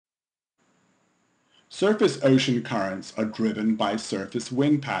Surface ocean currents are driven by surface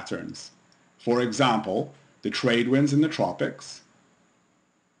wind patterns. For example, the trade winds in the tropics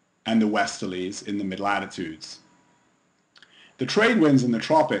and the westerlies in the mid-latitudes. The trade winds in the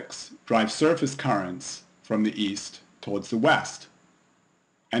tropics drive surface currents from the east towards the west,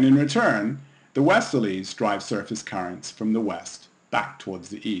 and in return, the westerlies drive surface currents from the west back towards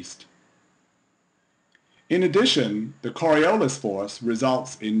the east. In addition, the Coriolis force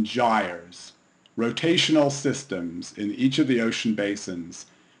results in gyres, rotational systems in each of the ocean basins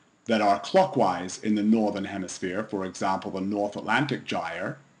that are clockwise in the northern hemisphere, for example, the North Atlantic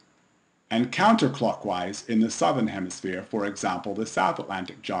gyre, and counterclockwise in the southern hemisphere, for example, the South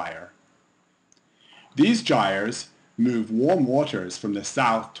Atlantic gyre. These gyres move warm waters from the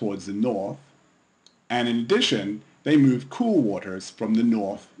south towards the north, and in addition, they move cool waters from the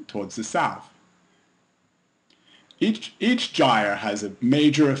north towards the south. Each gyre has a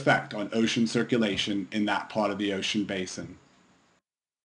major effect on ocean circulation in that part of the ocean basin.